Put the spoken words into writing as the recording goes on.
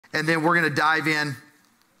And then we're going to dive in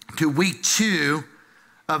to week 2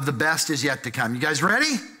 of The Best Is Yet to Come. You guys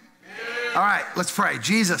ready? Yeah. All right, let's pray.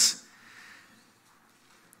 Jesus,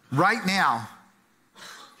 right now,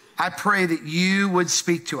 I pray that you would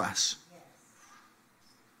speak to us.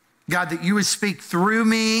 God, that you would speak through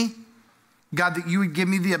me. God, that you would give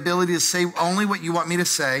me the ability to say only what you want me to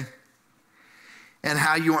say and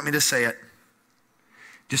how you want me to say it.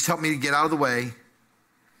 Just help me to get out of the way.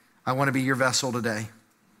 I want to be your vessel today.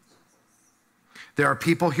 There are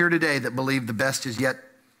people here today that believe the best is yet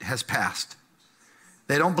has passed.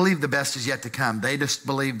 They don't believe the best is yet to come. They just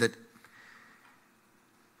believe that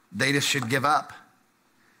they just should give up.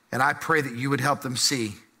 And I pray that you would help them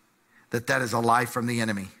see that that is a lie from the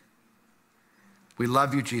enemy. We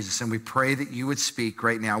love you, Jesus, and we pray that you would speak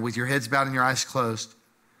right now with your heads bowed and your eyes closed.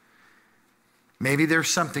 Maybe there's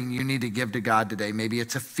something you need to give to God today. Maybe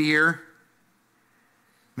it's a fear.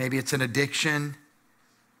 Maybe it's an addiction.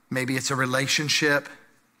 Maybe it's a relationship.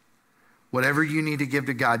 Whatever you need to give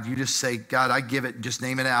to God, you just say, God, I give it. Just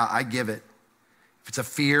name it out. I give it. If it's a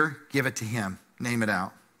fear, give it to him. Name it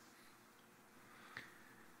out.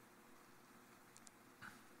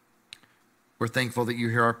 We're thankful that you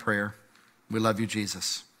hear our prayer. We love you,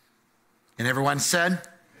 Jesus. And everyone said,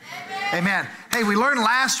 amen. Amen. Hey, we learned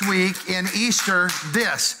last week in Easter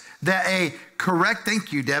this, that a correct,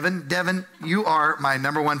 thank you, Devin. Devin, you are my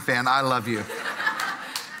 #1 fan. I love you.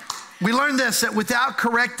 We learned this, that without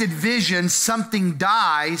corrected vision, something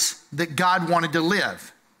dies that God wanted to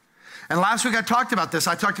live. And last week I talked about this.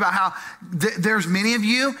 I talked about how there's many of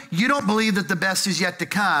you, you don't believe that the best is yet to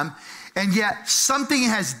come. And yet something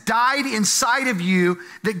has died inside of you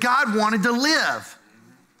that God wanted to live.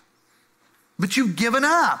 But you've given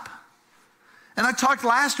up. And I talked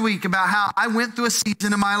last week about how I went through a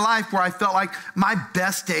season in my life where I felt like my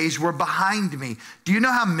best days were behind me. Do you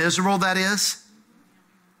know how miserable that is?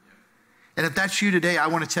 And if that's you today, I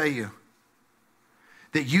want to tell you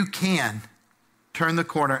that you can turn the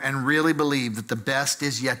corner and really believe that the best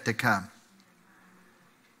is yet to come.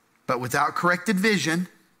 But without corrected vision,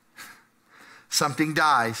 something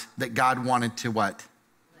dies that God wanted to what?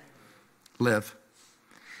 Live.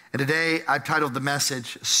 And today I've titled the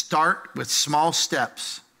message, Start with Small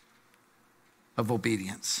Steps of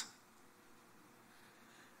Obedience.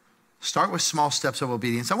 Start with small steps of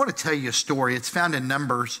obedience. I want to tell you a story. It's found in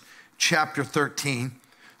Numbers chapter 13.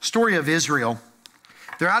 Story of Israel.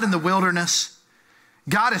 They're out in the wilderness.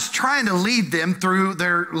 God is trying to lead them through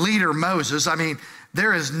their leader, Moses. I mean,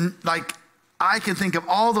 there is I can think of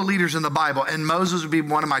all the leaders in the Bible, and Moses would be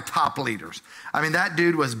one of my top leaders. I mean, that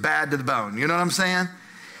dude was bad to the bone. You know what I'm saying?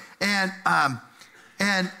 And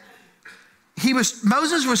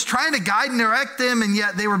Moses was trying to guide and direct them, and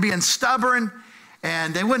yet they were being stubborn,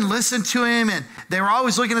 and they wouldn't listen to him, and they were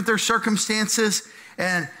always looking at their circumstances.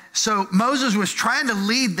 And so Moses was trying to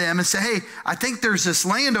lead them and say, hey, I think there's this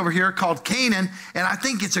land over here called Canaan, and I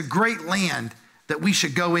think it's a great land that we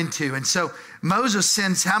should go into. And so Moses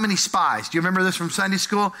sends how many spies? Do you remember this from Sunday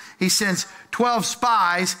school? He sends 12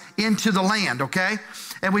 spies into the land, okay?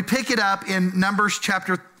 And we pick it up in Numbers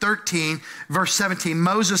chapter 13, verse 17.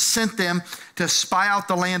 Moses sent them to spy out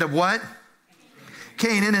the land of what?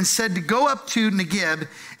 Canaan, and said to go up to Negeb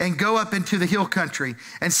and go up into the hill country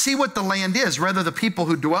and see what the land is, whether the people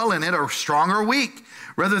who dwell in it are strong or weak,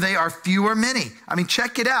 whether they are few or many. I mean,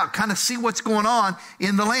 check it out, kind of see what's going on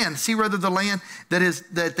in the land. See whether the land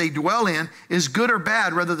that they dwell in is good or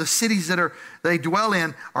bad, whether the cities that they dwell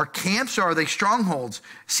in are camps or are they strongholds.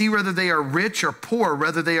 See whether they are rich or poor,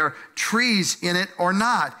 whether they are trees in it or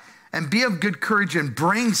not. And be of good courage and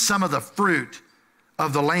bring some of the fruit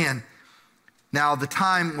of the land. Now, the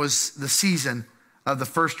time was the season of the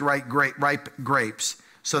first ripe grapes.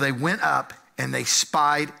 So they went up and they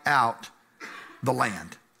spied out the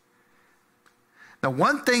land. Now,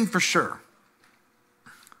 one thing for sure,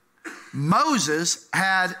 Moses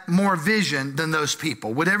had more vision than those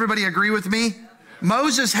people. Would everybody agree with me?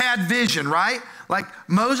 Moses had vision, right? Like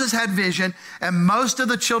Moses had vision, and most of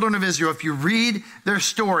the children of Israel, if you read their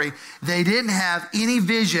story, they didn't have any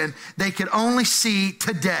vision. They could only see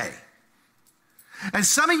today. And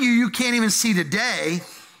some of you can't even see today.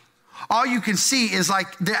 All you can see is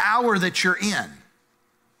like the hour that you're in.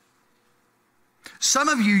 Some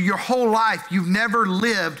of you, your whole life, you've never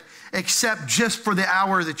lived except just for the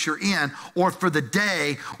hour that you're in, or for the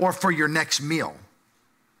day, or for your next meal.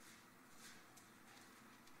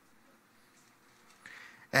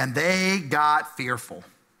 And they got fearful.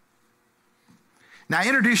 Now, I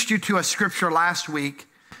introduced you to a scripture last week,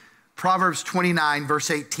 Proverbs 29, verse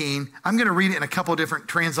 18. I'm going to read it in a couple of different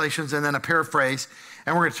translations and then a paraphrase,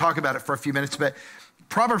 and we're going to talk about it for a few minutes. But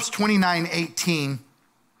Proverbs 29, 18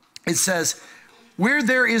 it says, where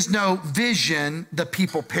there is no vision, the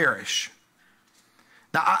people perish.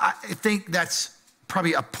 Now, I think that's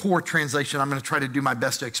probably a poor translation. I'm going to try to do my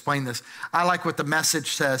best to explain this. I like what the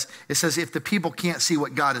Message says. It says, if the people can't see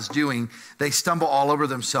what God is doing, they stumble all over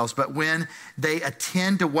themselves. But when they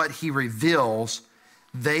attend to what he reveals,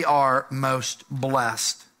 they are most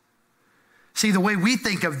blessed. See, the way we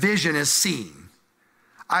think of vision is seeing.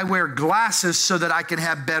 I wear glasses so that I can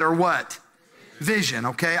have better what? Vision,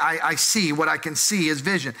 okay? I see. What I can see is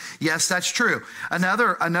vision. Yes, that's true.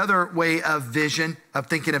 Another way of vision, of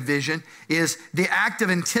thinking of vision, is the act of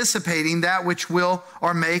anticipating that which will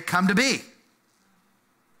or may come to be.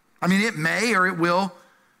 I mean, it may or it will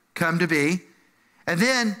come to be. And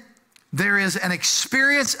then there is an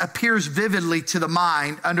experience appears vividly to the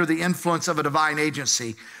mind under the influence of a divine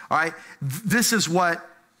agency. All right? This is what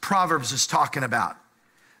Proverbs is talking about.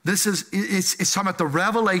 It's talking about the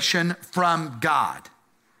revelation from God.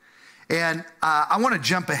 And I want to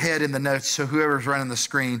jump ahead in the notes so whoever's running the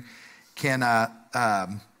screen can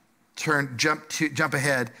jump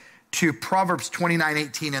ahead to Proverbs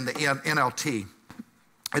 29:18 in the NLT.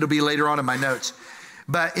 It'll be later on in my notes.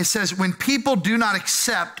 But it says, when people do not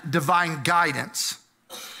accept divine guidance,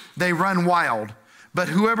 they run wild. But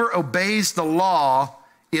whoever obeys the law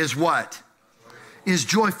is what? Is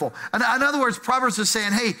joyful. In other words, Proverbs is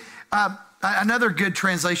saying, hey, another good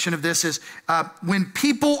translation of this is, when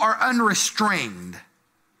people are unrestrained,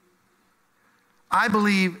 I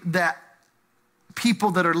believe that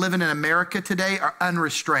people that are living in America today are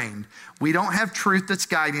unrestrained. We don't have truth that's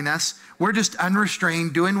guiding us. We're just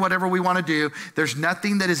unrestrained, doing whatever we want to do. There's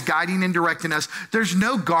nothing that is guiding and directing us. There's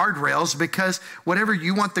no guardrails, because whatever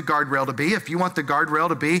you want the guardrail to be, if you want the guardrail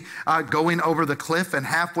to be going over the cliff, and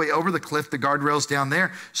halfway over the cliff, the guardrail's down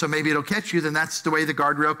there, so maybe it'll catch you, then that's the way the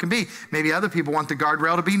guardrail can be. Maybe other people want the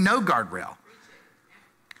guardrail to be no guardrail.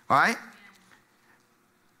 All right?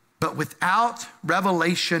 But without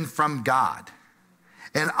revelation from God,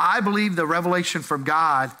 and I believe the revelation from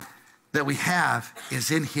God that we have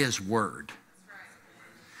is in his word.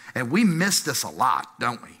 And we miss this a lot,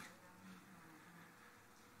 don't we?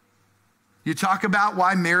 You talk about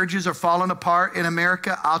why marriages are falling apart in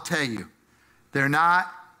America, I'll tell you, they're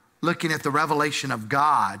not looking at the revelation of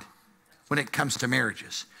God when it comes to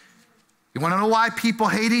marriages. You want to know why people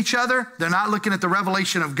hate each other? They're not looking at the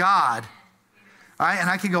revelation of God. All right, and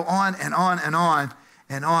I can go on and on and on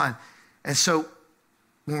and on. And so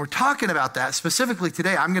when we're talking about that, specifically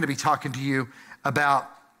today, I'm going to be talking to you about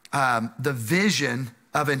the vision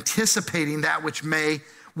of anticipating that which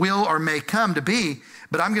will or may come to be.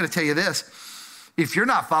 But I'm going to tell you this. If you're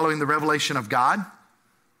not following the revelation of God,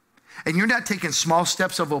 and you're not taking small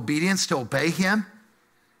steps of obedience to obey him,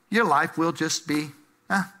 your life will just be,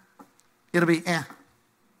 it'll be the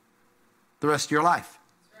rest of your life.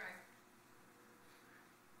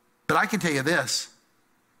 But I can tell you this.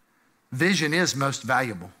 Vision is most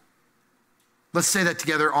valuable. Let's say that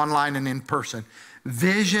together online and in person.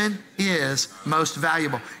 Vision is most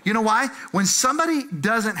valuable. You know why? When somebody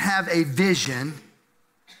doesn't have a vision,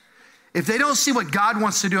 if they don't see what God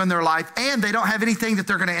wants to do in their life, and they don't have anything that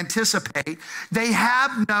they're going to anticipate, they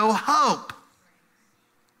have no hope.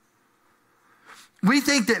 We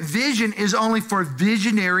think that vision is only for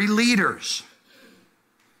visionary leaders.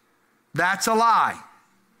 That's a lie.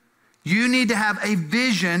 You need to have a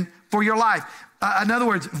vision for your life. In other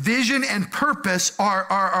words, vision and purpose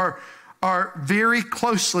are very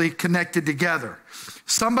closely connected together.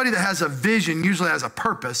 Somebody that has a vision usually has a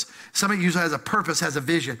purpose. Somebody usually has a purpose, has a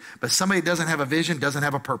vision. But somebody that doesn't have a vision doesn't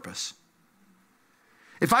have a purpose.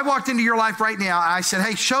 If I walked into your life right now and I said,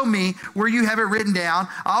 hey, show me where you have it written down.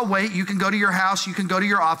 I'll wait. You can go to your house. You can go to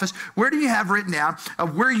your office. Where do you have written down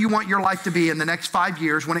of where you want your life to be in the next 5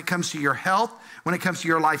 years when it comes to your health, when it comes to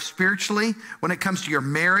your life spiritually, when it comes to your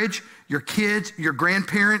marriage, your kids, your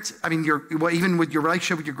grandparents, even with your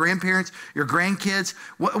relationship with your grandparents, your grandkids,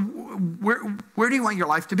 where do you want your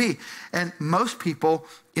life to be? And most people,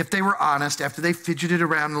 if they were honest, after they fidgeted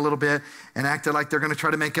around a little bit and acted like they're going to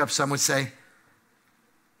try to make up some, would say,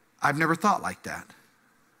 I've never thought like that.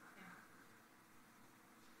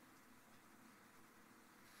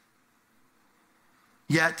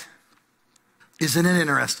 Yet, isn't it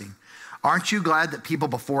interesting? Aren't you glad that people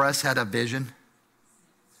before us had a vision?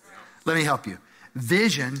 Let me help you.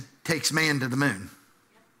 Vision takes man to the moon.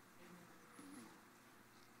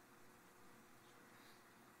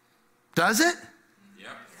 Does it? Yep.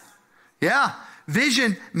 Yeah.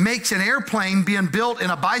 Vision makes an airplane being built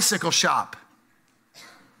in a bicycle shop.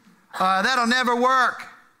 That'll never work.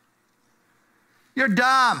 You're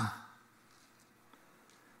dumb.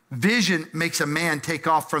 Vision makes a man take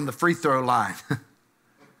off from the free throw line.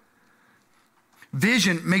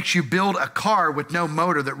 Vision makes you build a car with no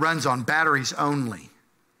motor that runs on batteries only.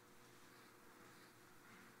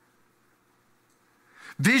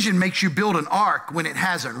 Vision makes you build an ark when it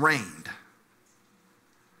hasn't rained.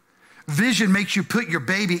 Vision makes you put your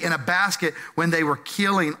baby in a basket when they were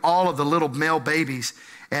killing all of the little male babies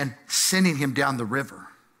and sending him down the river.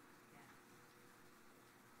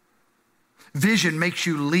 Vision makes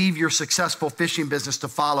you leave your successful fishing business to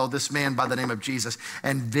follow this man by the name of Jesus.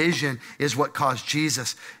 And vision is what caused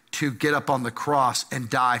Jesus to get up on the cross and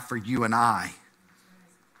die for you and I.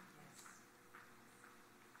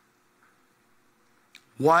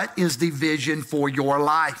 What is the vision for your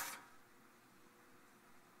life?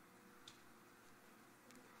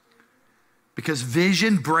 Because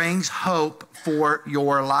vision brings hope for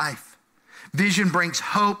your life. Vision brings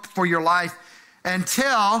hope for your life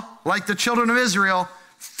until, like the children of Israel,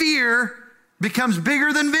 fear becomes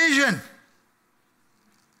bigger than vision.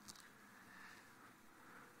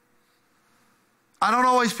 I don't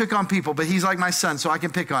always pick on people, but he's like my son, so I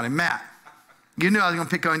can pick on him. Matt, you knew I was going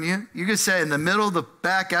to pick on you. You could say in the middle, the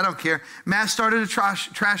back, I don't care. Matt started a trash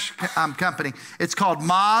company. It's called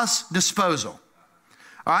Ma's Disposal.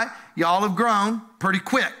 All right? Y'all have grown pretty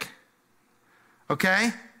quick. Okay?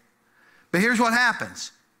 But here's what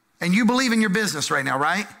happens. And you believe in your business right now,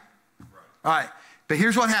 right? All right. But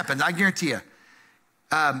here's what happens. I guarantee you.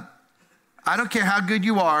 I don't care how good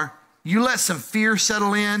you are. You let some fear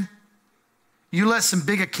settle in. You let some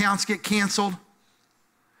big accounts get canceled.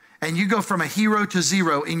 And you go from a hero to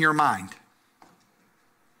zero in your mind.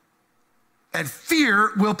 And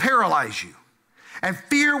fear will paralyze you. And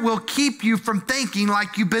fear will keep you from thinking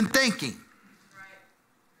like you've been thinking.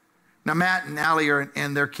 Now, Matt and Allie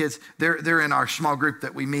and their kids, they're in our small group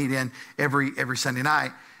that we meet in every Sunday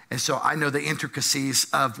night. And so I know the intricacies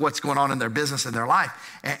of what's going on in their business and their life.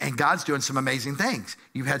 And God's doing some amazing things.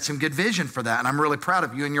 You've had some good vision for that. And I'm really proud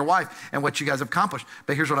of you and your wife and what you guys have accomplished.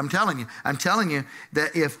 But here's what I'm telling you. I'm telling you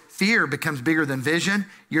that if fear becomes bigger than vision,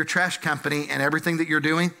 your trash company and everything that you're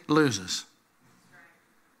doing loses.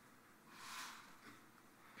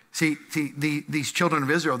 See, these children of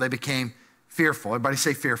Israel, they became fearful. Everybody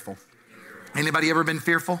say fearful. Anybody ever been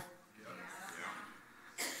fearful?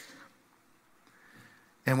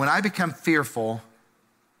 And when I become fearful,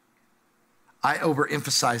 I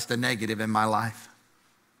overemphasize the negative in my life.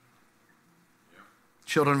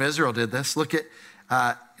 Children of Israel did this. Look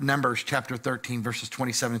at Numbers chapter 13, verses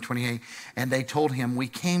 27 and 28. And they told him, we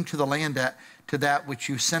came to the land to that which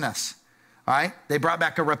you sent us. All right? They brought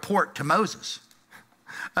back a report to Moses.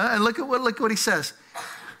 Look at what he says.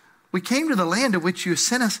 We came to the land of which you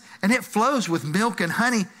sent us, and it flows with milk and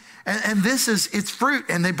honey. And it's fruit.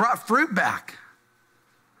 And they brought fruit back.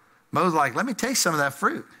 Moses was like, let me taste some of that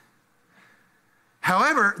fruit.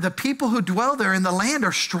 However, the people who dwell there in the land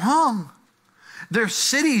are strong. Their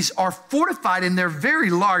cities are fortified, and they're very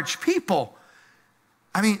large people.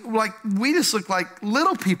 I mean, like, we just look like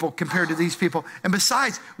little people compared to these people. And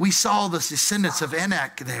besides, we saw the descendants of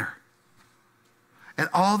Anak there. And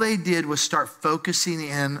all they did was start focusing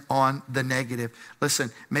in on the negative. Listen,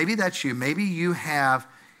 maybe that's you. Maybe you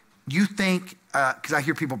think, because I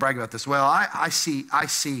hear people brag about this. Well, I see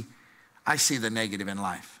the negative in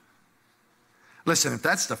life. Listen, if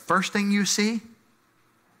that's the first thing you see,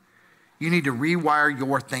 you need to rewire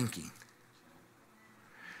your thinking.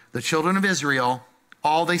 The children of Israel,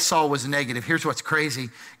 all they saw was negative. Here's what's crazy.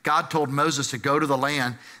 God told Moses to go to the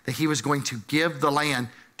land, that he was going to give the land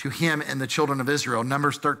to him and the children of Israel.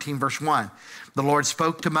 Numbers 13, verse 1. The Lord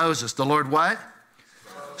spoke to Moses. The Lord what?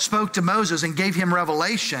 Spoke to Moses and gave him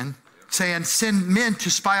revelation, saying, send men to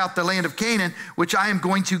spy out the land of Canaan, which I am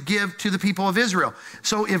going to give to the people of Israel.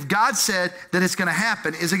 So if God said that it's going to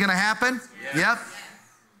happen, is it going to happen? Yes. Yep.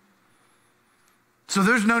 So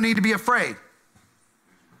there's no need to be afraid.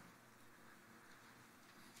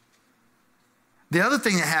 The other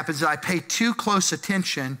thing that happens is I pay too close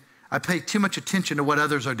attention. I pay too much attention to what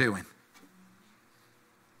others are doing.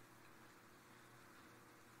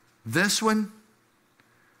 This one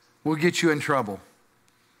will get you in trouble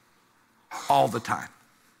all the time.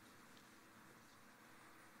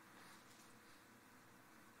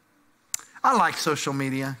 I like social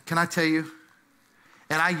media, can I tell you?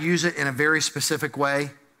 And I use it in a very specific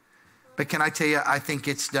way. But can I tell you, I think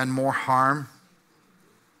it's done more harm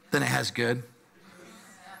than it has good.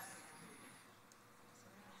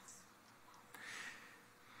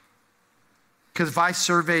 Because if I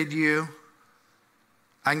surveyed you,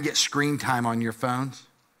 I can get screen time on your phones.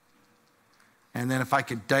 And then if I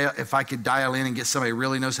could dial in and get somebody who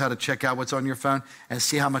really knows how to check out what's on your phone and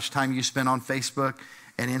see how much time you spend on Facebook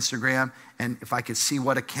and Instagram, and if I could see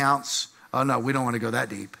what accounts, oh no, we don't want to go that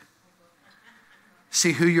deep.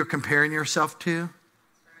 See who you're comparing yourself to? You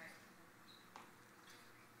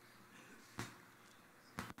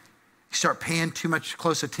start paying too much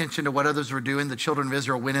close attention to what others were doing. The children of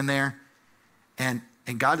Israel went in there, and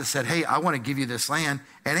God has said, hey, I want to give you this land.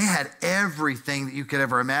 And it had everything that you could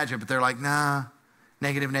ever imagine, but they're like, nah,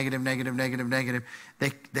 negative, negative, negative, negative, negative.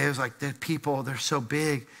 They was like, the people, they're so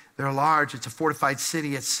big, they're large, it's a fortified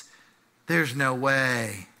city, there's no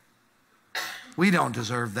way. We don't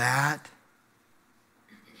deserve that.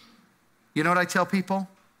 You know what I tell people?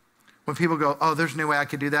 When people go, oh, there's no way I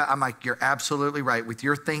could do that, I'm like, you're absolutely right. With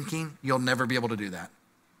your thinking, you'll never be able to do that.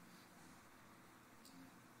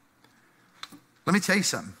 Let me tell you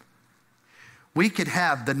something. We could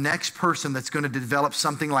have the next person that's going to develop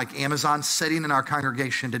something like Amazon sitting in our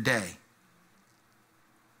congregation today.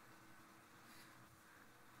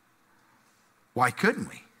 Why couldn't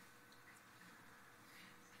we?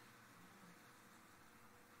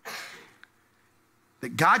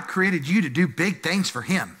 That God created you to do big things for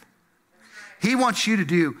him. He wants you to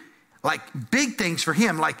do like big things for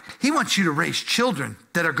him. Like he wants you to raise children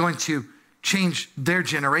that are going to change their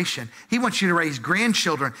generation. He wants you to raise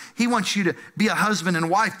grandchildren. He wants you to be a husband and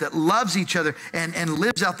wife that loves each other and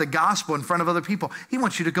lives out the gospel in front of other people. He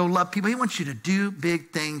wants you to go love people. He wants you to do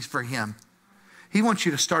big things for him. He wants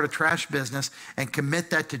you to start a trash business and commit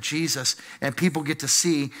that to Jesus, and people get to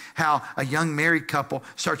see how a young married couple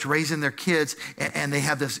starts raising their kids, and they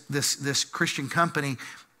have this Christian company,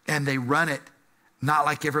 and they run it not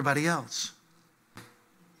like everybody else.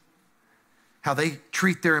 How they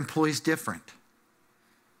treat their employees different.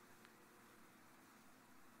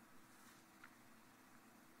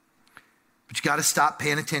 But you got to stop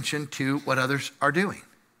paying attention to what others are doing.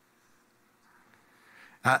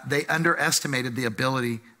 They underestimated the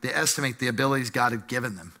ability, they estimate the abilities God had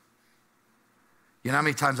given them. You know how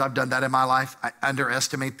many times I've done that in my life? I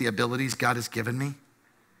underestimate the abilities God has given me.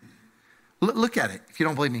 Look at it if you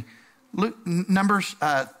don't believe me. Look, Numbers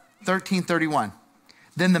 13:31.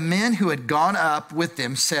 Then the men who had gone up with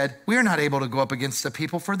them said, we are not able to go up against the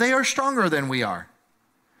people, for they are stronger than we are.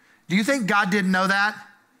 Do you think God didn't know that?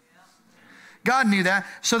 God knew that.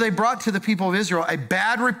 So they brought to the people of Israel a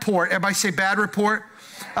bad report. Everybody say bad report.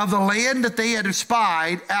 Of the land that they had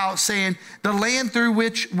spied out, saying, the land through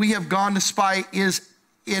which we have gone to spy is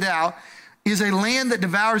a land that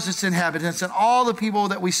devours its inhabitants, and all the people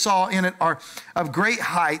that we saw in it are of great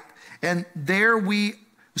height. And there we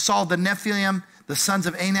saw the Nephilim, the sons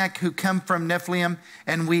of Anak, who come from Nephilim,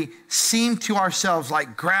 and we seemed to ourselves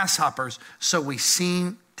like grasshoppers, so we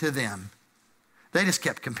seemed to them. They just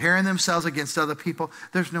kept comparing themselves against other people.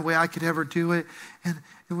 There's no way I could ever do it. And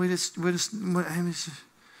it's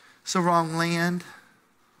the wrong land.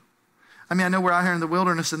 I mean, I know we're out here in the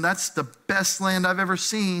wilderness, and that's the best land I've ever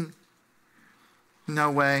seen.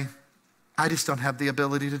 No way. I just don't have the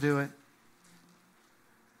ability to do it.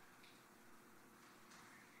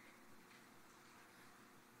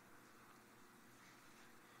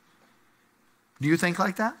 Do you think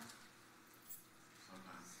like that?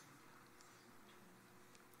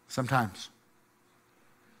 Sometimes.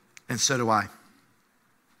 And so do I.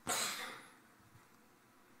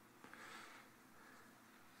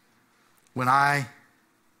 When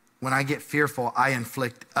I get fearful, I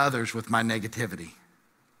inflict others with my negativity.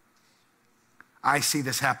 I see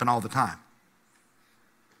this happen all the time.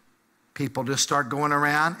 People just start going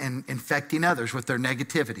around and infecting others with their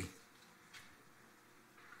negativity.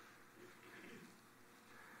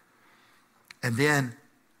 And then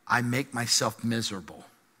I make myself miserable.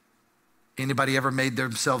 Anybody ever made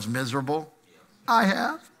themselves miserable? I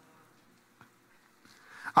have.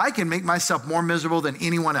 I can make myself more miserable than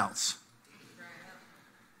anyone else.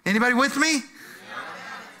 Anybody with me?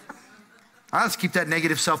 All right, let's keep that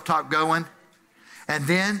negative self-talk going. And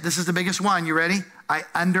then, this is the biggest one. You ready? I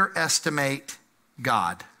underestimate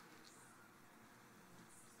God.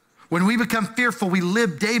 When we become fearful, we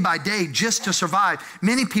live day by day just to survive.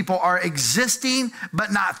 Many people are existing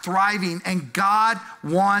but not thriving, and God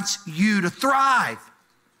wants you to thrive.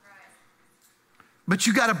 But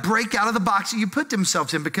you got to break out of the box that you put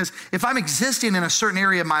themselves in, because if I'm existing in a certain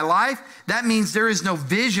area of my life, that means there is no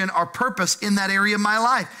vision or purpose in that area of my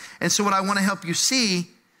life. And so what I want to help you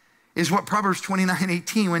see is what Proverbs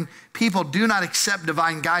 29:18, when people do not accept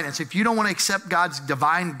divine guidance. If you don't want to accept God's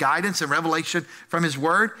divine guidance and revelation from his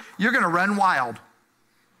word, you're going to run wild.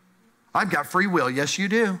 I've got free will. Yes, you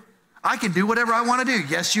do. I can do whatever I want to do.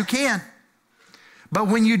 Yes, you can. But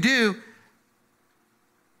when you do,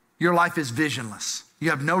 your life is visionless. You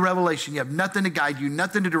have no revelation. You have nothing to guide you,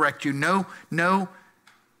 nothing to direct you, no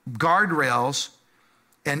guardrails.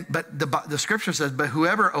 But the scripture says, but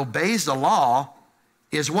whoever obeys the law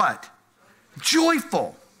is what?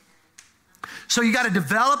 Joyful. So you got to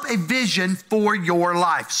develop a vision for your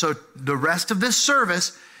life. So the rest of this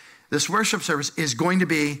service, this worship service, is going to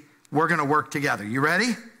be, we're going to work together. You ready?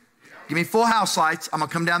 Yeah. Give me full house lights. I'm going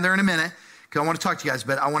to come down there in a minute because I want to talk to you guys,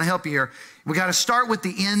 but I want to help you here. We got to start with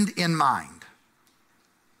the end in mind.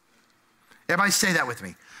 Everybody say that with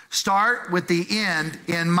me. Start with the end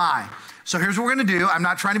in mind. So here's what we're going to do. I'm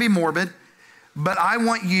not trying to be morbid, but I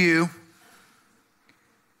want you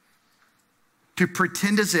to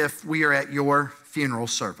pretend as if we are at your funeral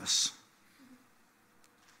service.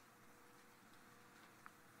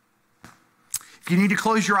 If you need to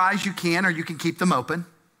close your eyes, you can, or you can keep them open.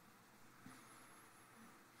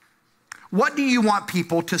 What do you want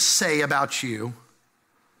people to say about you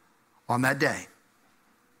on that day?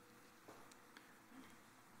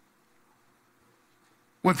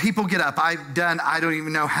 When people get up, I've done, I don't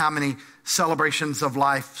even know how many celebrations of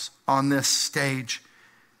life on this stage.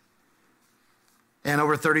 And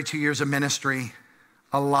over 32 years of ministry,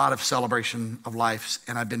 a lot of celebration of lives,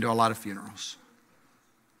 and I've been to a lot of funerals.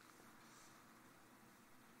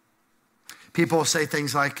 People will say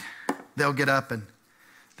things like, they'll get up and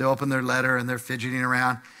they'll open their letter and they're fidgeting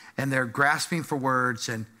around and they're grasping for words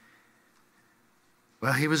and,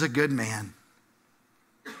 well, he was a good man.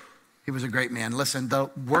 He was a great man. Listen, the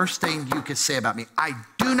worst thing you could say about me, I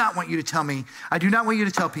do not want you to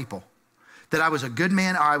tell people that I was a good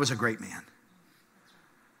man or I was a great man.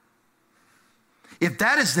 If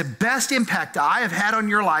that is the best impact I have had on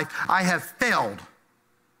your life, I have failed.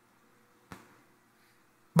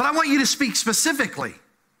 But I want you to speak specifically.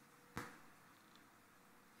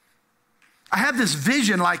 I have this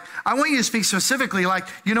vision, like, I want you to speak specifically, like,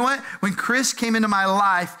 you know what? When Chris came into my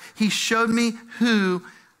life, he showed me who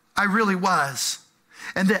I really was.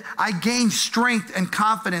 And that I gained strength and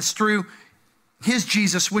confidence through his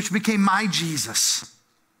Jesus, which became my Jesus.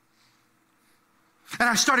 And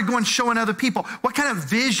I started going showing other people, what kind of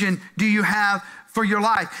vision do you have for your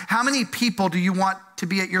life? How many people do you want to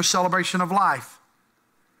be at your celebration of life?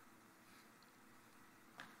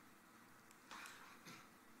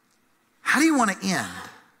 How do you want to end?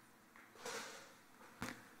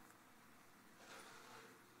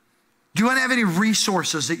 Do you want to have any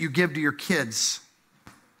resources that you give to your kids,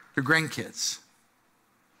 your grandkids?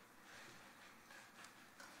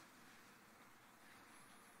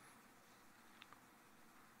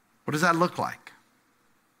 What does that look like?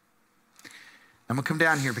 I'm going to come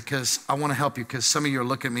down here because I want to help you, because some of you are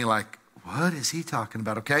looking at me like, what is he talking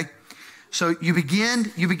about, okay? So you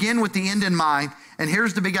begin with the end in mind, and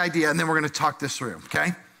here's the big idea, and then we're going to talk this through,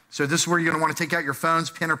 okay? So this is where you're going to want to take out your phones,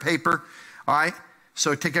 pen or paper, all right?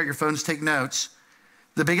 So take out your phones, take notes.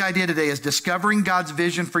 The big idea today is discovering God's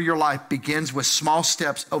vision for your life begins with small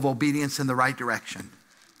steps of obedience in the right direction.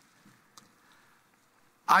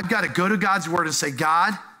 I've got to go to God's word and say,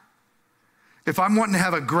 God, if I'm wanting to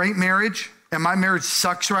have a great marriage and my marriage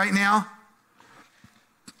sucks right now,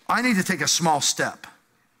 I need to take a small step.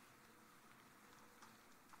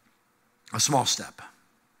 A small step.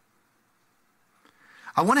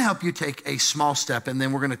 I want to help you take a small step, and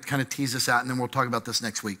then we're going to kind of tease this out, and then we'll talk about this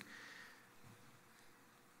next week.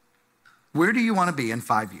 Where do you want to be in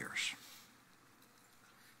 5 years?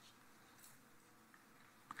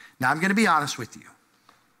 Now, I'm going to be honest with you.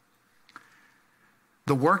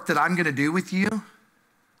 The work that I'm going to do with you,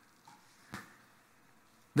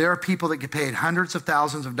 there are people that get paid hundreds of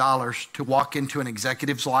thousands of dollars to walk into an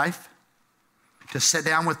executive's life, to sit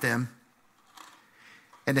down with them,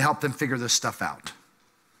 and to help them figure this stuff out.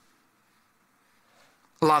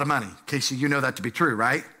 A lot of money. Casey, you know that to be true,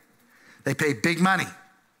 right? They pay big money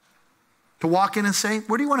to walk in and say,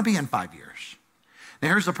 where do you want to be in 5 years? Now,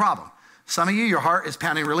 here's the problem. Some of you, your heart is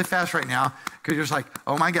pounding really fast right now because you're just like,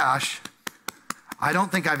 oh my gosh, I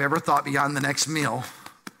don't think I've ever thought beyond the next meal.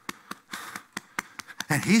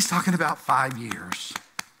 And he's talking about 5 years.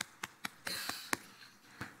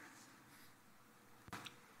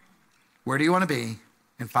 Where do you want to be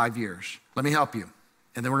in 5 years? Let me help you.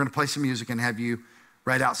 And then we're going to play some music and have you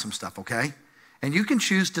write out some stuff, okay? And you can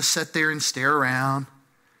choose to sit there and stare around.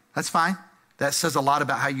 That's fine. That says a lot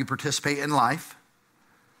about how you participate in life,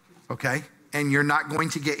 okay? And you're not going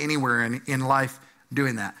to get anywhere in life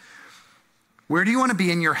doing that. Where do you want to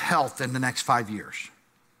be in your health in the next 5 years?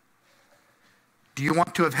 Do you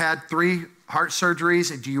want to have had 3 heart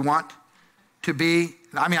surgeries? And do you want to be,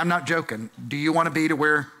 I mean, I'm not joking. Do you want to be to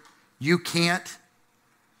where you can't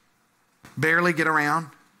barely get around?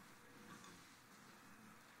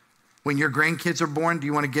 When your grandkids are born, do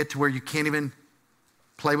you want to get to where you can't even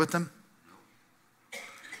play with them?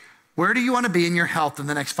 Where do you want to be in your health in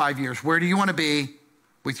the next 5 years? Where do you want to be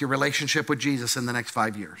with your relationship with Jesus in the next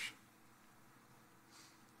 5 years?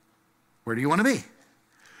 Where do you want to be?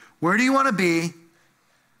 Where do you want to be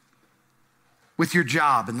with your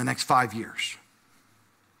job in the next 5 years?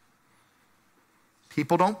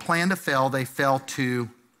 People don't plan to fail, they fail to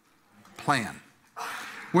plan.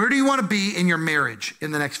 Where do you want to be in your marriage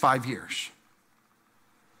in the next 5 years?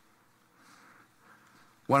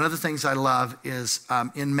 One of the things I love is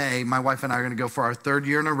in May, my wife and I are going to go for our 3rd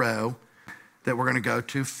year in a row that we're going to go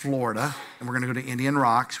to Florida, and we're going to go to Indian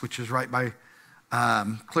Rocks, which is right by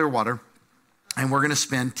Clearwater, and we're going to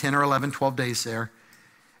spend 10 or 11, 12 days there.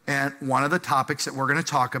 And one of the topics that we're going to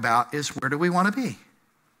talk about is, where do we want to be?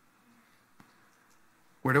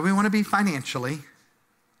 Where do we want to be financially?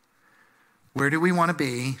 Where do we want to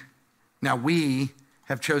be? Now, we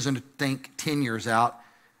have chosen to think 10 years out.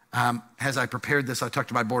 As I prepared this, I talked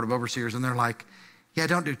to my board of overseers, and they're like, yeah,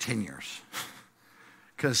 don't do 10 years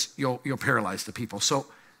because you'll paralyze the people. So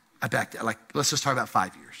I backed, like, let's just talk about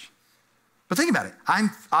 5 years. But think about it. I'm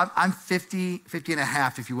 50 and a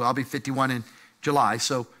half, if you will. I'll be 51 in July.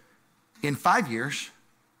 So in 5 years,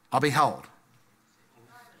 I'll be how old?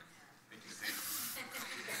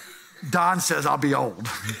 Don says I'll be old.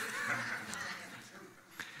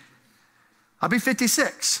 I'll be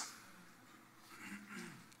 56.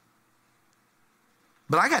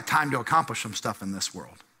 But I got time to accomplish some stuff in this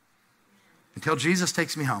world until Jesus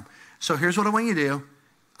takes me home. So here's what I want you to do.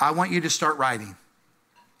 I want you to start writing.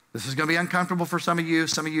 This is going to be uncomfortable for some of you.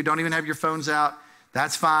 Some of you don't even have your phones out.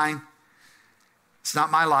 That's fine. It's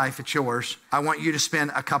not my life, it's yours. I want you to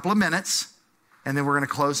spend a couple of minutes, and then we're going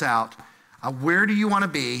to close out. Where do you want to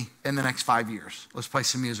be in the next 5 years? Let's play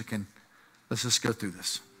some music and let's just go through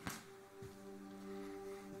this.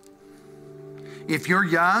 If you're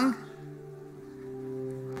young,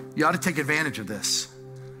 you ought to take advantage of this.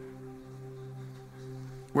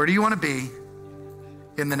 Where do you want to be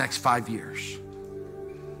in the next 5 years?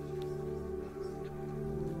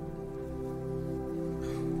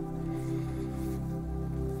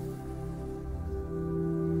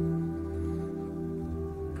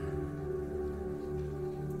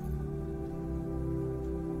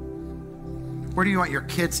 Where do you want your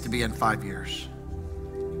kids to be in 5 years?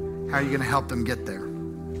 How are you going to help them get there?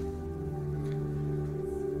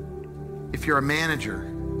 If you're a manager,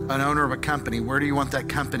 an owner of a company, where do you want that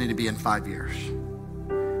company to be in 5 years?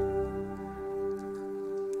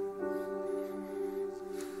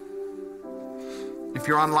 If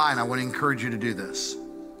you're online, I want to encourage you to do this.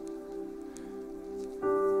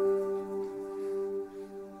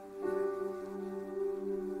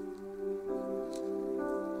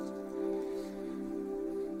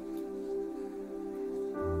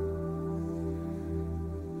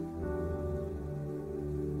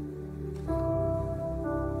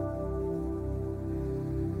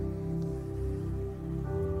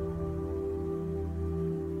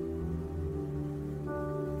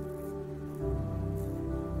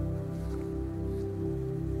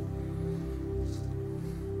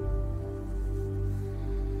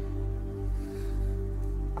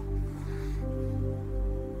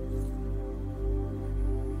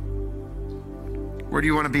 Where do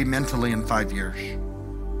you want to be mentally in 5 years?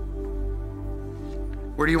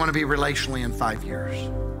 Where do you want to be relationally in 5 years?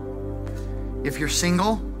 If you're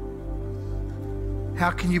single, how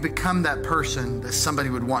can you become that person that somebody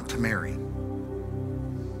would want to marry?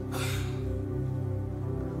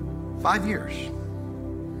 5 years.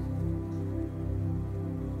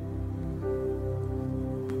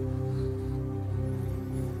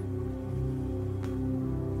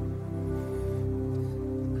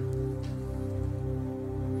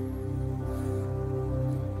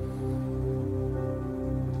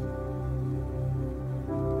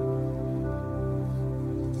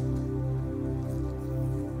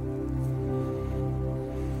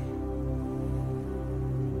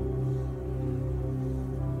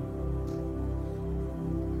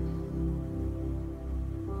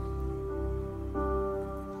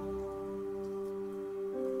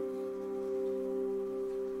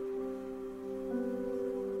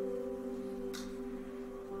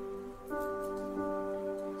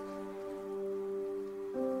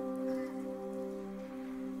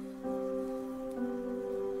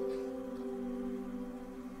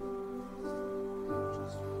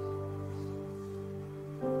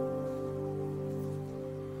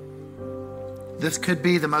 This could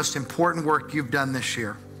be the most important work you've done this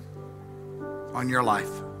year on your life.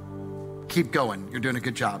 Keep going. You're doing a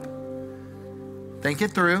good job. Think it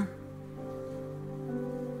through.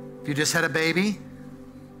 If you just had a baby,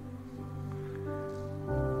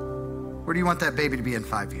 where do you want that baby to be in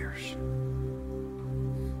 5 years?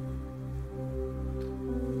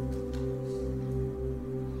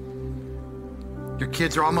 Your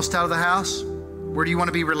kids are almost out of the house. Where do you want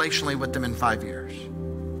to be relationally with them in 5 years?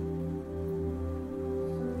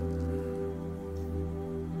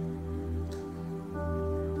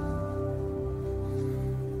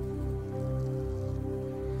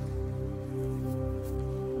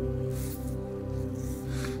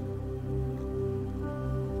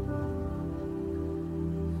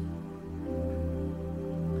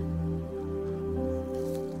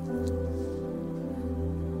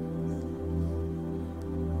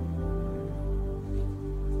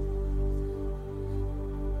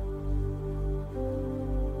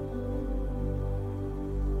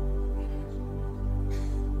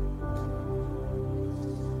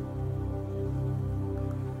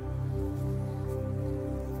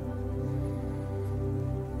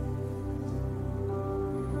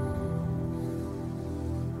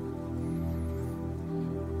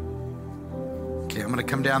 Okay, I'm going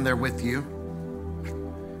to come down there with you,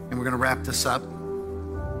 and we're going to wrap this up.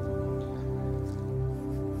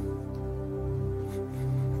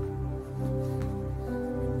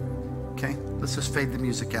 Okay, let's just fade the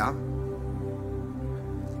music out.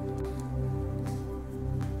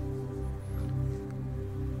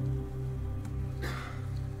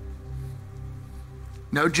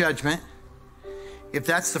 No judgment. If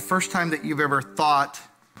that's the first time that you've ever thought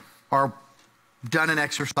or done an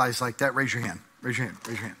exercise like that, raise your hand. Raise your hand.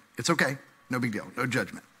 Raise your hand. It's okay. No big deal. No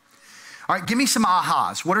judgment. All right, give me some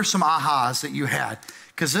ahas. What are some ahas that you had?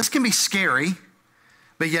 Because this can be scary,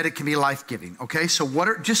 but yet it can be life-giving. Okay, so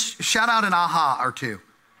just shout out an aha or two.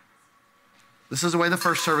 This is the way the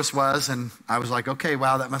first service was, and I was like, okay,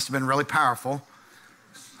 wow, that must have been really powerful.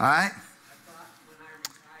 All right.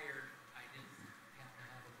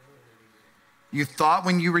 You thought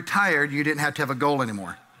when you retired, you didn't have to have a goal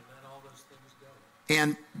anymore.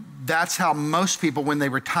 And that's how most people, when they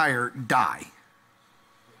retire, die.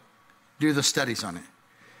 Do the studies on it.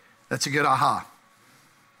 That's a good aha.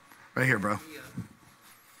 Right here, bro.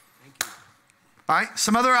 All right,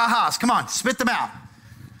 some other ahas. Come on, spit them out.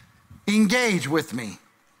 Engage with me.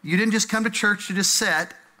 You didn't just come to church to just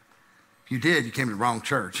sit. If you did, you came to the wrong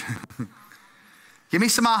church. Give me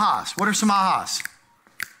some ahas. What are some ahas?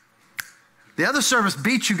 The other service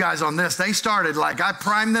beat you guys on this. They started, like I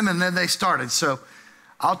primed them and then they started. So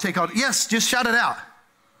I'll take all. Yes, just shout it out.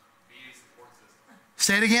 Be a support system.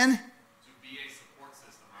 Say it again. To be a support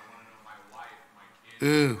system. I want to know my wife, my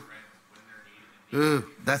kids, my friends, when they're needed. Ooh,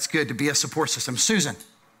 that's good, to be a support system. Susan.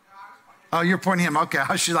 Oh, you're pointing him. Okay.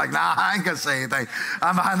 She's like, nah, I ain't going to say anything.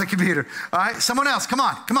 I'm behind the computer. All right, someone else. Come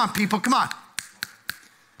on. Come on, people. Come on.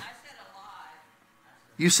 I said alive.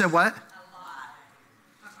 You said what?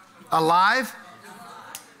 Alive?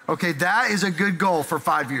 Okay, that is a good goal for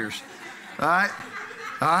 5 years. All right.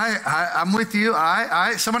 All right, I'm with you. All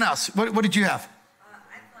right. Someone else. What did you have? I'd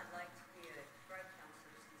like to be a drug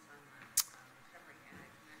counselor since I'm a recovering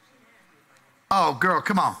addict. Oh, girl,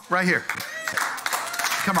 come on. Right here.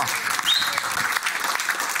 Come on.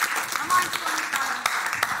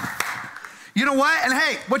 You know what? And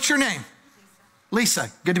hey, what's your name?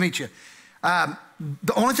 Lisa. Good to meet you. The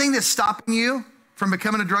only thing that's stopping you from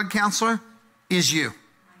becoming a drug counselor is you.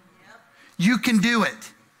 You can do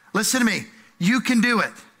it. Listen to me. You can do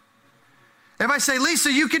it. Everybody say,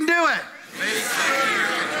 Lisa, you can do it. Lisa, you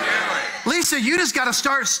can do it. Lisa, you just got to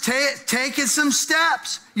start taking some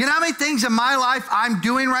steps. You know how many things in my life I'm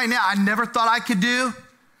doing right now I never thought I could do?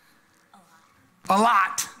 A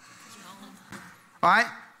lot. All right?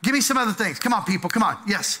 Give me some other things. Come on, people. Come on.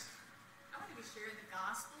 Yes. I want to be sharing the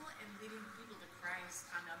gospel and leading people to Christ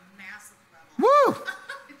on a massive level. Woo!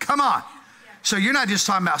 Come on. So you're not just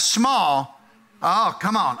talking about small. Oh,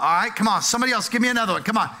 come on. All right, come on. Somebody else, give me another one.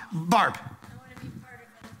 Come on. Barb. I want to be part of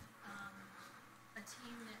a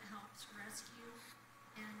team that helps rescue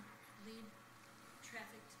and lead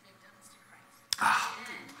trafficked victims to Christ. Oh.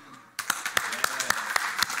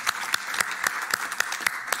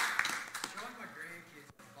 Showing my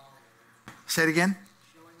grandkids how to follow you. Say it again.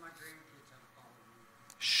 Showing my grandkids how to follow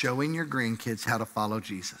you. Showing your grandkids how to follow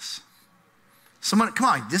Jesus. Someone, come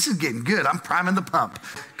on. This is getting good. I'm priming the pump.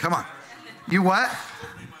 Come on. You what?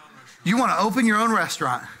 You want to open your own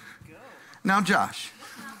restaurant? Now, Josh,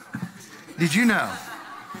 did you know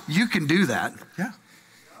you can do that? Yeah.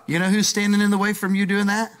 You know who's standing in the way from you doing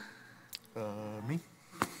that? Me.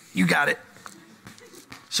 You got it.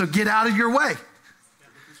 So get out of your way.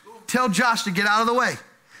 Tell Josh to get out of the way.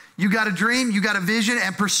 You got a dream, you got a vision,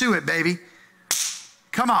 and pursue it, baby.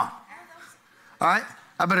 Come on. All right?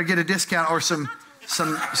 I better get a discount or some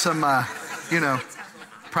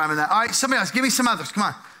priming that. All right, somebody else. Give me some others. Come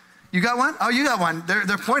on. You got one? Oh, you got one.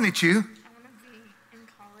 They're pointing at you. I want to be in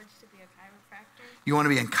college to be a chiropractor. You want to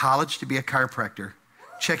be in college to be a chiropractor.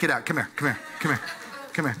 Check it out. Come here, come here, come here,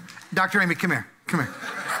 come here. Dr. Amy, come here, come here.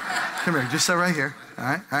 Come here, just sit right here. All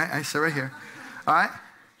right, I sit right here. All right.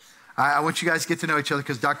 I want you guys to get to know each other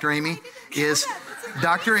because Dr. Amy is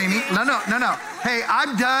Dr. Amy. No. Hey,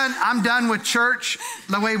 I'm done with church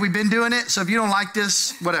the way we've been doing it. So if you don't like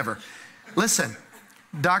this, whatever. Listen,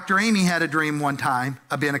 Dr. Amy had a dream one time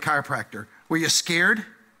of being a chiropractor. Were you scared?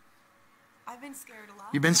 I've been scared a lot.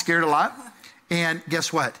 You've been scared a lot? And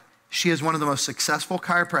guess what? She is one of the most successful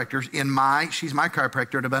chiropractors she's my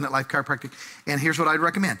chiropractor at Abundant Life Chiropractic. And here's what I'd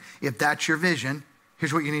recommend. If that's your vision,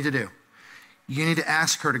 here's what you need to do. You need to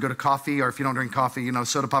ask her to go to coffee, or if you don't drink coffee,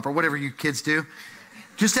 soda pop or whatever you kids do.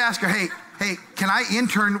 Just ask her, hey, can I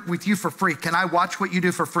intern with you for free? Can I watch what you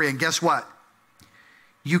do for free? And guess what?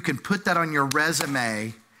 You can put that on your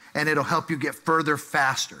resume and it'll help you get further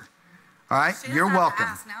faster. All right? You're welcome.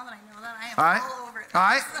 Now that I know that, I am all right? all over it. All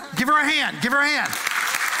right? Give her a hand. Give her a hand.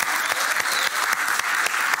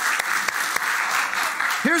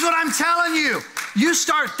 Here's what I'm telling you. You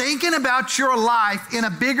start thinking about your life in a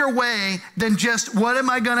bigger way than just what am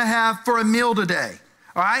I going to have for a meal today?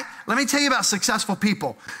 All right? Let me tell you about successful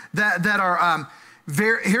people that are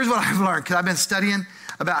here's what I've learned because I've been studying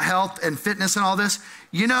about health and fitness and all this.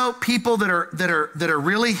 People that are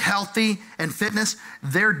really healthy and fitness,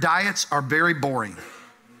 their diets are very boring.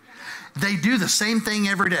 They do the same thing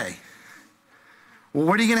every day. Well,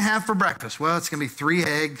 what are you going to have for breakfast? Well, it's going to be 3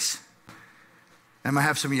 eggs. I'm going to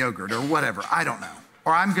have some yogurt or whatever. I don't know.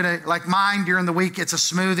 Or I'm going to, like mine during the week, it's a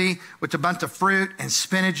smoothie with a bunch of fruit and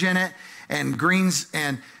spinach in it and greens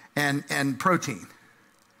and protein.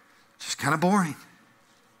 It's just kind of boring.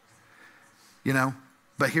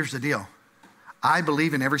 But here's the deal. I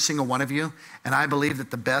believe in every single one of you, and I believe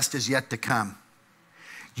that the best is yet to come.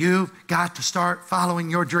 You've got to start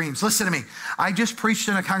following your dreams. Listen to me. I just preached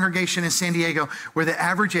in a congregation in San Diego where the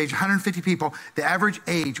average age, 150 people, the average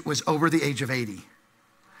age was over the age of 80.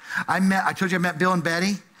 I told you I met Bill and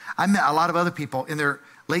Betty. I met a lot of other people in their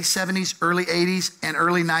late 70s, early 80s, and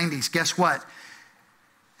early 90s. Guess what?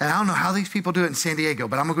 And I don't know how these people do it in San Diego,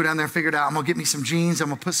 but I'm going to go down there and figure it out. I'm going to get me some jeans. I'm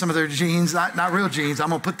going to put some of their jeans, not real jeans. I'm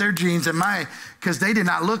going to put their jeans in because they did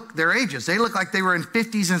not look their ages. They look like they were in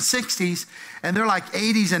 50s and 60s, and they're like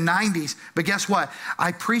 80s and 90s. But guess what?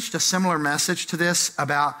 I preached a similar message to this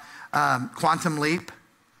about Quantum Leap.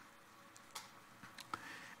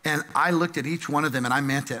 And I looked at each one of them, and I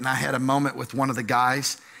meant it. And I had a moment with one of the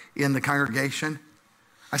guys in the congregation.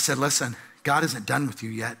 I said, listen, God isn't done with you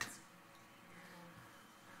yet.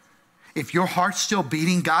 If your heart's still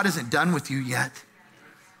beating, God isn't done with you yet.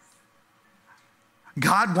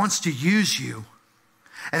 God wants to use you.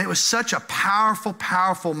 And it was such a powerful,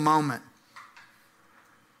 powerful moment.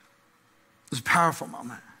 It was a powerful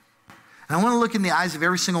moment. And I want to look in the eyes of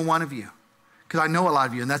every single one of you, because I know a lot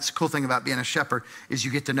of you, and that's the cool thing about being a shepherd, is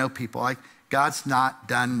you get to know people. Like, God's not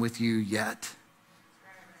done with you yet.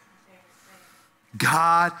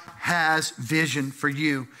 God has vision for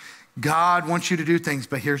you. God wants you to do things,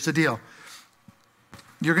 but here's the deal.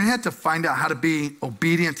 You're going to have to find out how to be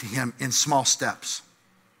obedient to him in small steps.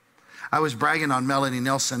 I was bragging on Melanie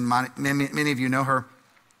Nelson. Many of you know her.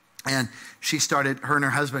 And she started, her and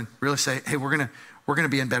her husband really say, hey, we're going to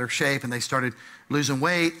be in better shape. And they started losing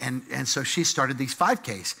weight. And so she started these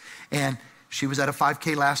 5Ks. And she was at a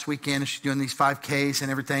 5K last weekend, and she's doing these 5Ks and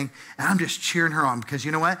everything. And I'm just cheering her on because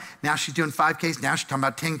you know what? Now she's doing 5Ks. Now she's talking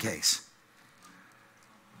about 10Ks.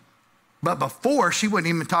 But before, she wasn't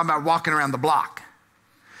even talking about walking around the block.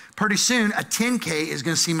 Pretty soon, a 10K is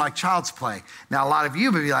going to seem like child's play. Now, a lot of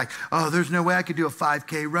you would be like, oh, there's no way I could do a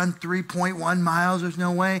 5K, run 3.1 miles. There's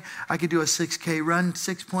no way I could do a 6K, run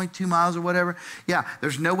 6.2 miles or whatever. Yeah,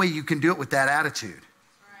 there's no way you can do it with that attitude.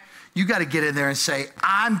 Right. You got to get in there and say,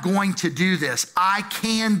 I'm going to do this. I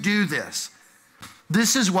can do this.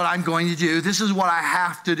 This is what I'm going to do. This is what I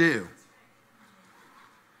have to do.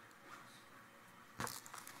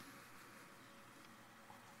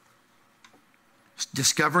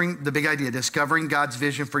 Discovering the big idea, discovering God's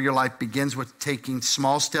vision for your life begins with taking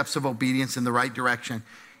small steps of obedience in the right direction.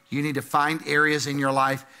 You need to find areas in your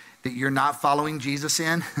life that you're not following Jesus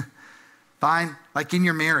in. Find, like in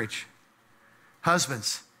your marriage.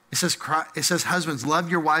 Husbands, it says, husbands, love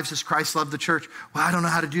your wives as Christ loved the church. Well, I don't know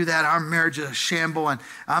how to do that. Our marriage is a shamble and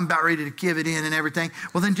I'm about ready to give it in and everything.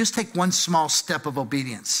 Well, then just take one small step of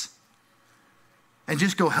obedience. And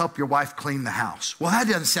just go help your wife clean the house. Well, that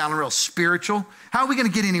doesn't sound real spiritual. How are we going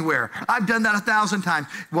to get anywhere? I've done that 1,000 times.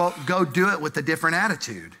 Well, go do it with a different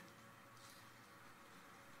attitude.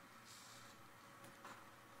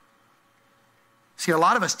 See, a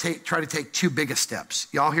lot of us try to take too big of steps.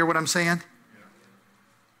 Y'all hear what I'm saying? Yeah.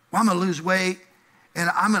 Well, I'm going to lose weight, and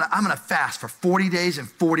I'm gonna fast for 40 days and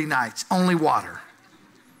 40 nights, only water.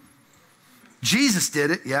 Jesus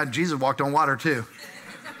did it. Yeah, Jesus walked on water too.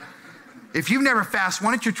 If you've never fasted,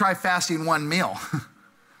 why don't you try fasting one meal?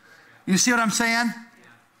 You see what I'm saying?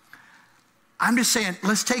 I'm just saying,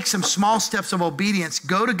 let's take some small steps of obedience,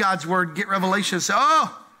 go to God's word, get revelation, and say,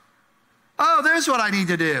 oh, there's what I need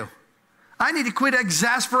to do. I need to quit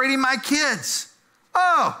exasperating my kids.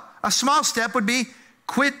 Oh, a small step would be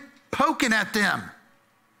quit poking at them.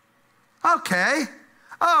 Okay.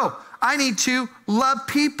 Oh, I need to love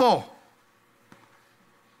people.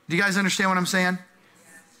 Do you guys understand what I'm saying?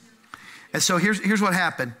 And so here's what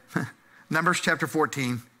happened. Numbers chapter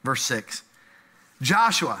 14, verse 6.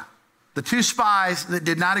 Joshua, the two spies that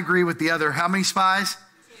did not agree with the other, how many spies?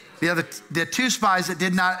 The two spies that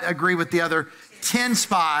did not agree with the other 10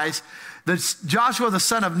 spies. Joshua the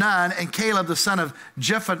son of Nun and Caleb the son of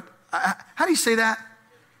Jephunneh. How do you say that?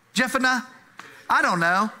 Jephunneh? I don't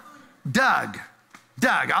know. Doug.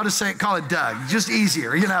 I'll just call it Doug. Just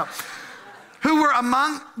easier, you know. Who were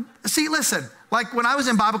among, see, listen, like when I was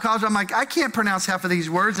in Bible college, I'm like, I can't pronounce half of these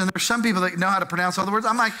words. And there's some people that know how to pronounce all the words.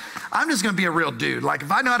 I'm like, I'm just going to be a real dude. Like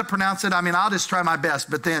if I know how to pronounce it, I mean, I'll just try my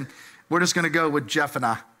best. But then we're just going to go with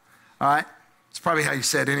Jephunneh. All right? It's probably how you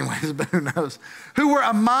say it anyways, but who knows? Who were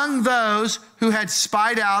among those who had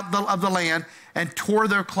spied out of the land and tore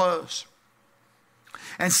their clothes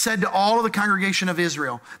and said to all of the congregation of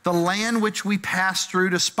Israel, the land which we passed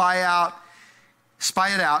through to spy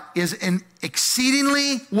it out is an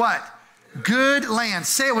exceedingly what? Good land.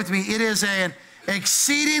 Say it with me. It is an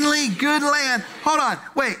exceedingly good land. Hold on.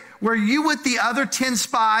 Wait, were you with the other 10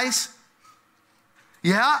 spies?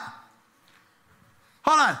 Yeah?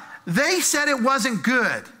 Hold on. They said it wasn't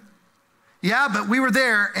good. Yeah, but we were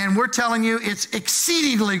there and we're telling you it's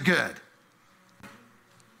exceedingly good.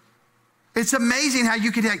 It's amazing how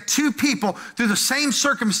you can take two people through the same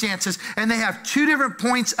circumstances and they have two different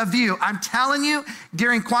points of view. I'm telling you,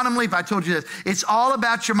 during Quantum Leap, I told you this. It's all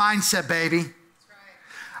about your mindset, baby. That's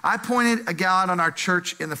right. I pointed a gal out on our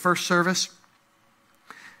church in the first service.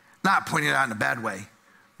 Not pointing it out in a bad way,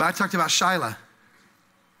 but I talked about Shyla.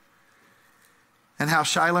 And how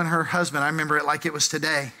Shyla and her husband, I remember it like it was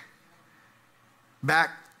today.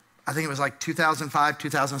 Back, I think it was like 2005,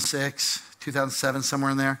 2006, 2007,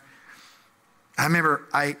 somewhere in there. I remember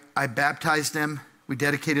I baptized them. We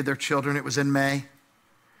dedicated their children. It was in May.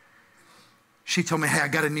 She told me, hey, I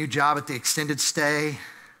got a new job at the extended stay.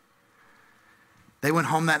 They went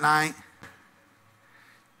home that night.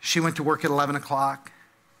 She went to work at 11 o'clock.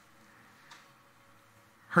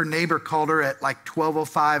 Her neighbor called her at like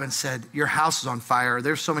 12:05 and said, your house is on fire.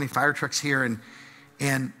 There's so many fire trucks here.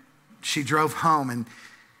 And she drove home.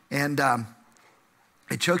 And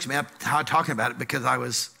it chokes me up how talking about it because I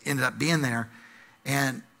ended up being there.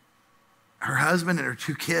 And her husband and her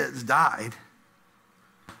two kids died.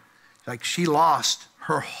 Like she lost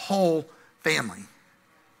her whole family.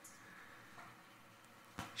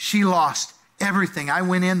 She lost everything. I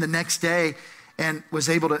went in the next day and was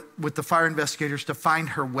able to, with the fire investigators, to find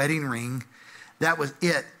her wedding ring. That was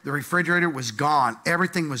it. The refrigerator was gone.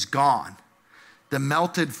 Everything was gone. The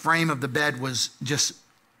melted frame of the bed was just,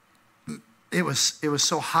 it was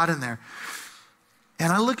so hot in there.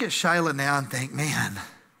 And I look at Shyla now and think, man,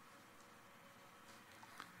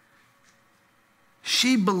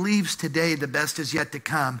 she believes today the best is yet to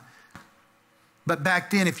come. But back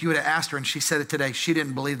then, if you would have asked her, and she said it today, she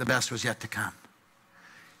didn't believe the best was yet to come.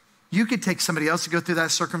 You could take somebody else to go through that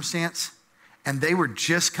circumstance, and they were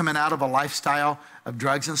just coming out of a lifestyle of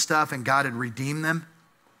drugs and stuff, and God had redeemed them.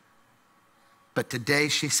 But today,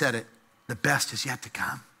 she said it, the best is yet to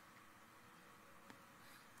come.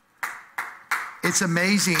 It's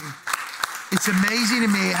amazing. It's amazing to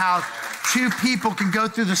me how two people can go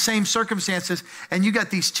through the same circumstances, and you got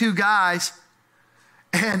these two guys,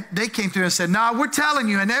 and they came through and said, no, we're telling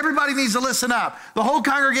you, and everybody needs to listen up. The whole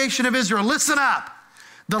congregation of Israel, listen up.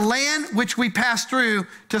 The land which we passed through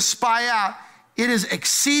to spy out, it is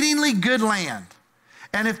exceedingly good land.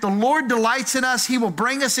 And if the Lord delights in us, he will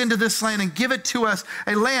bring us into this land and give it to us,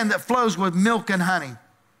 a land that flows with milk and honey.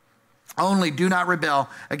 Only do not rebel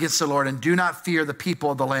against the Lord and do not fear the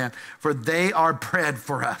people of the land, for they are bread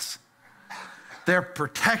for us. Their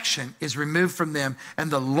protection is removed from them,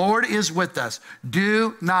 and the Lord is with us.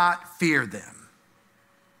 Do not fear them.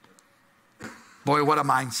 Boy, what a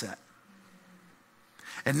mindset.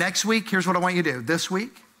 And next week, here's what I want you to do. This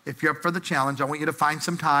week, if you're up for the challenge, I want you to find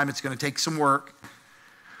some time. It's going to take some work.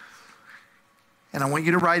 And I want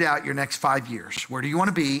you to write out your next 5 years. Where do you want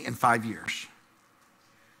to be in 5 years?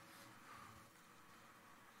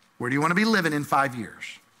 Where do you want to be living in 5 years?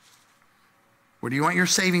 Where do you want your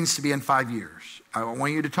savings to be in 5 years? I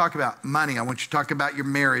want you to talk about money. I want you to talk about your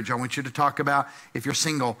marriage. I want you to talk about, if you're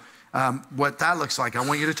single, what that looks like. I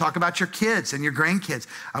want you to talk about your kids and your grandkids.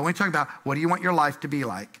 I want you to talk about what do you want your life to be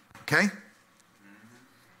like, okay?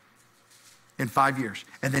 In 5 years.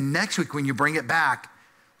 And then next week when you bring it back,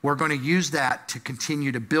 we're going to use that to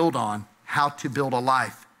continue to build on how to build a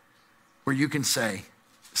life where you can say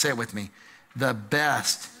it with me, the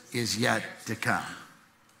best is yet to come.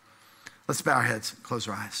 Let's bow our heads, close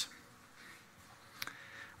our eyes.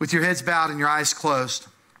 With your heads bowed and your eyes closed,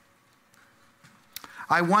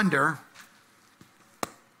 I wonder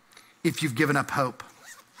if you've given up hope.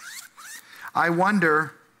 I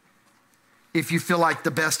wonder if you feel like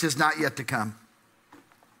the best is not yet to come.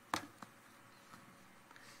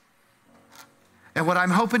 And what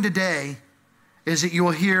I'm hoping today is that you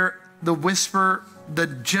will hear the whisper, the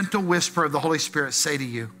gentle whisper of the Holy Spirit say to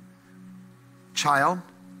you, child,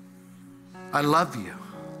 I love you.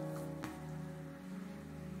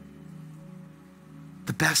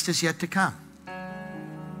 The best is yet to come.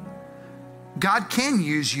 God can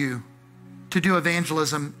use you to do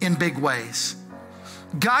evangelism in big ways.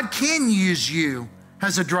 God can use you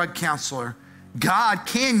as a drug counselor. God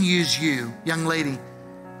can use you, young lady,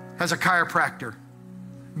 as a chiropractor.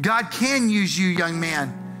 God can use you, young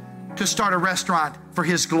man, to start a restaurant for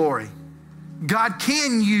His glory. God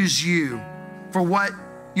can use you for what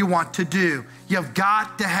you want to do. You've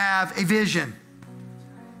got to have a vision.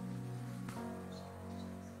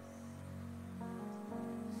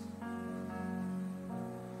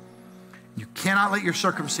 You cannot let your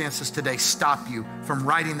circumstances today stop you from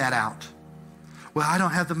writing that out. Well, I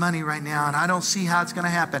don't have the money right now, and I don't see how it's going to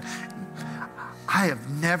happen. I have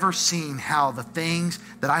never seen how the things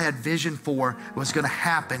that I had vision for was going to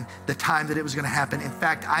happen the time that it was going to happen. In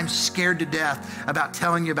fact, I'm scared to death about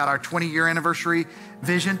telling you about our 20-year anniversary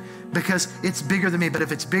vision because it's bigger than me. But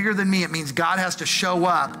if it's bigger than me, it means God has to show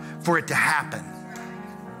up for it to happen.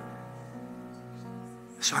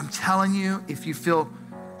 So I'm telling you, if you feel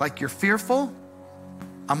like you're fearful,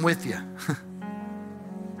 I'm with you.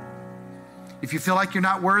 If you feel like you're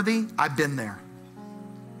not worthy, I've been there.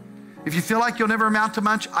 If you feel like you'll never amount to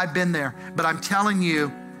much, I've been there. But I'm telling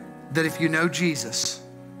you that if you know Jesus,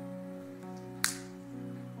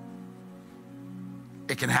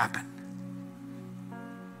 it can happen.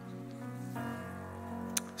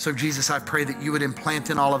 So Jesus, I pray that you would implant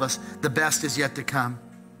in all of us, the best is yet to come.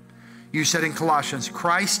 You said in Colossians,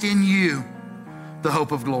 Christ in you, the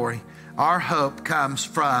hope of glory. Our hope comes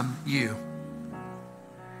from you.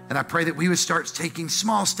 And I pray that we would start taking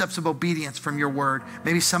small steps of obedience from your word.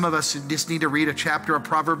 Maybe some of us just need to read a chapter of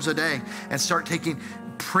Proverbs a day and start taking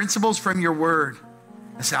principles from your word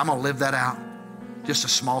and say, I'm going to live that out. Just a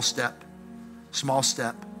small step, small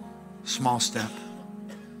step, small step.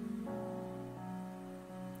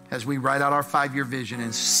 As we write out our 5-year vision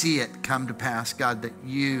and see it come to pass, God, that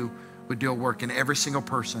you would do a work in every single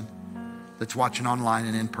person that's watching online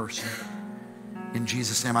and in person. In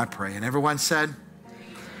Jesus' name I pray. And everyone said,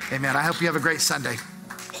 amen. I hope you have a great Sunday.